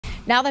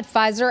Now that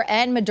Pfizer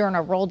and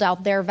Moderna rolled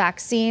out their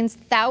vaccines,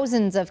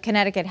 thousands of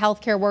Connecticut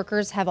healthcare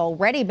workers have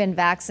already been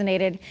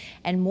vaccinated,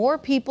 and more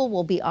people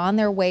will be on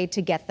their way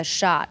to get the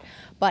shot.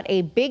 But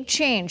a big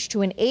change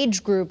to an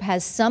age group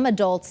has some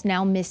adults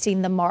now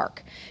missing the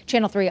mark.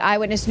 Channel 3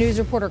 Eyewitness News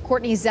reporter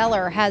Courtney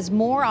Zeller has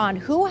more on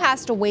who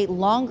has to wait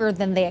longer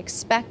than they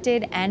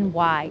expected and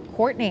why.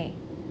 Courtney.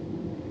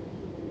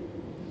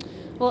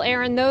 Well,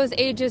 Aaron, those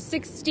ages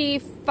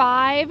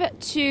 65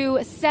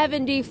 to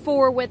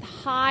 74 with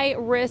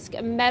high-risk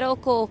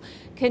medical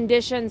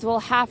conditions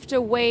will have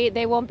to wait.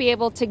 They won't be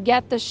able to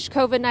get the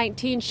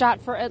COVID-19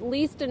 shot for at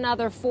least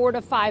another 4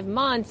 to 5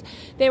 months.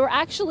 They were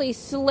actually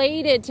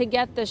slated to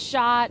get the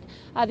shot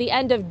the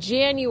end of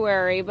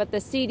January, but the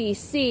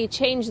CDC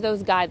changed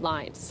those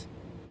guidelines.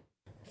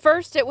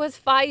 First, it was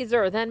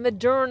Pfizer, then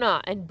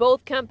Moderna, and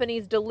both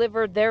companies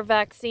delivered their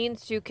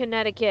vaccines to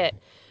Connecticut.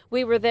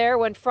 We were there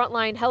when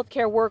frontline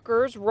healthcare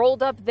workers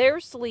rolled up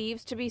their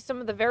sleeves to be some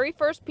of the very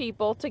first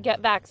people to get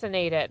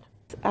vaccinated.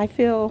 I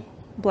feel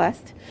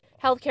blessed.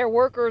 Healthcare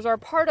workers are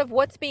part of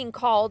what's being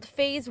called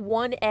Phase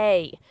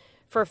 1A.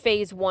 For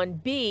Phase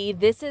 1B,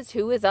 this is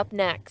who is up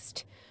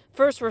next.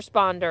 First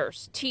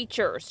responders,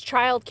 teachers,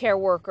 childcare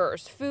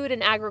workers, food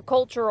and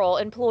agricultural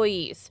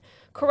employees,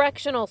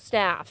 correctional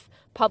staff,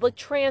 public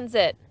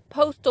transit,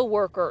 postal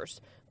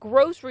workers,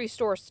 grocery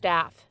store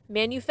staff,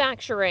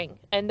 manufacturing,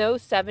 and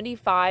those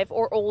 75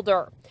 or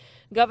older.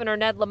 Governor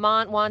Ned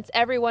Lamont wants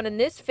everyone in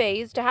this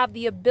phase to have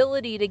the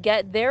ability to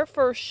get their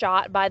first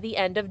shot by the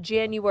end of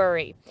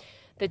January.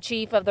 The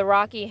chief of the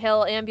Rocky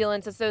Hill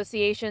Ambulance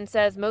Association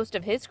says most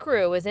of his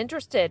crew is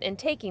interested in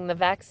taking the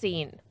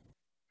vaccine.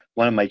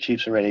 One of my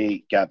chiefs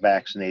already got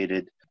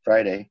vaccinated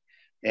Friday,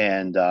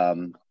 and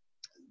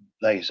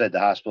like I said, the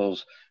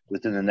hospitals,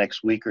 within the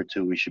next week or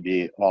two, we should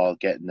be all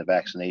getting the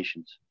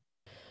vaccinations.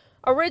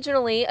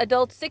 Originally,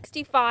 adults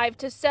 65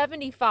 to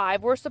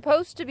 75 were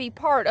supposed to be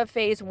part of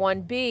Phase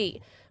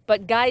 1B,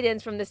 but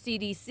guidance from the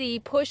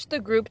CDC pushed the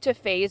group to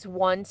Phase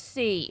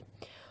 1C.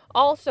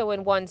 Also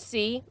in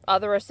 1C,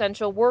 other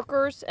essential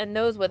workers and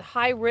those with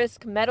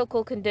high-risk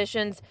medical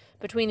conditions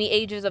between the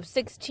ages of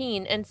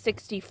 16 and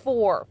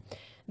 64.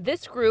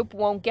 This group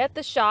won't get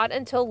the shot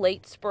until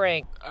late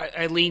spring.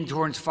 I lean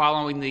towards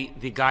following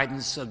the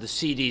guidance of the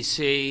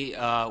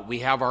CDC. We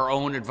have our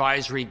own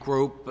advisory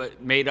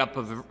group made up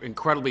of an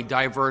incredibly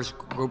diverse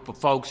group of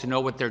folks who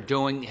know what they're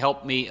doing.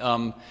 Help me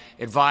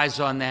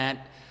advise on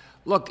that.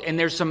 Look, and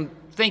there's some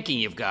thinking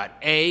you've got.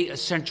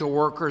 Essential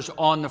workers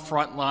on the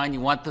front line. You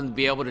want them to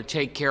be able to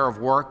take care of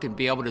work and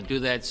be able to do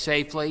that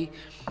safely.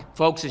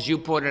 Folks, as you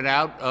pointed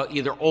out,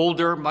 either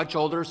older, much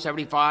older,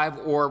 75,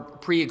 or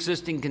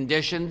pre-existing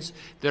conditions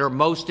that are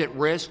most at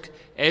risk.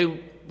 We're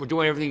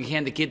doing everything we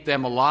can to keep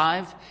them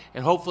alive,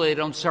 and hopefully they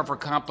don't suffer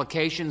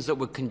complications that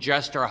would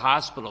congest our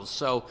hospitals.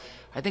 So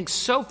I think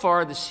so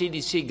far the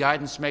CDC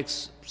guidance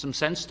makes some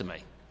sense to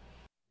me.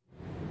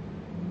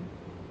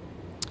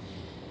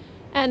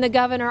 And the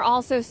governor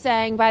also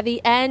saying by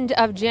the end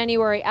of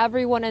January,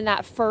 everyone in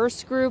that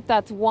first group,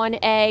 that's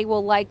 1A,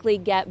 will likely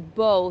get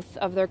both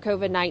of their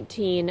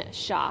COVID-19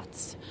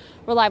 shots.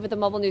 We're live with the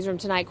mobile newsroom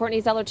tonight. Courtney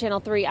Zeller,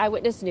 Channel 3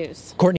 Eyewitness News.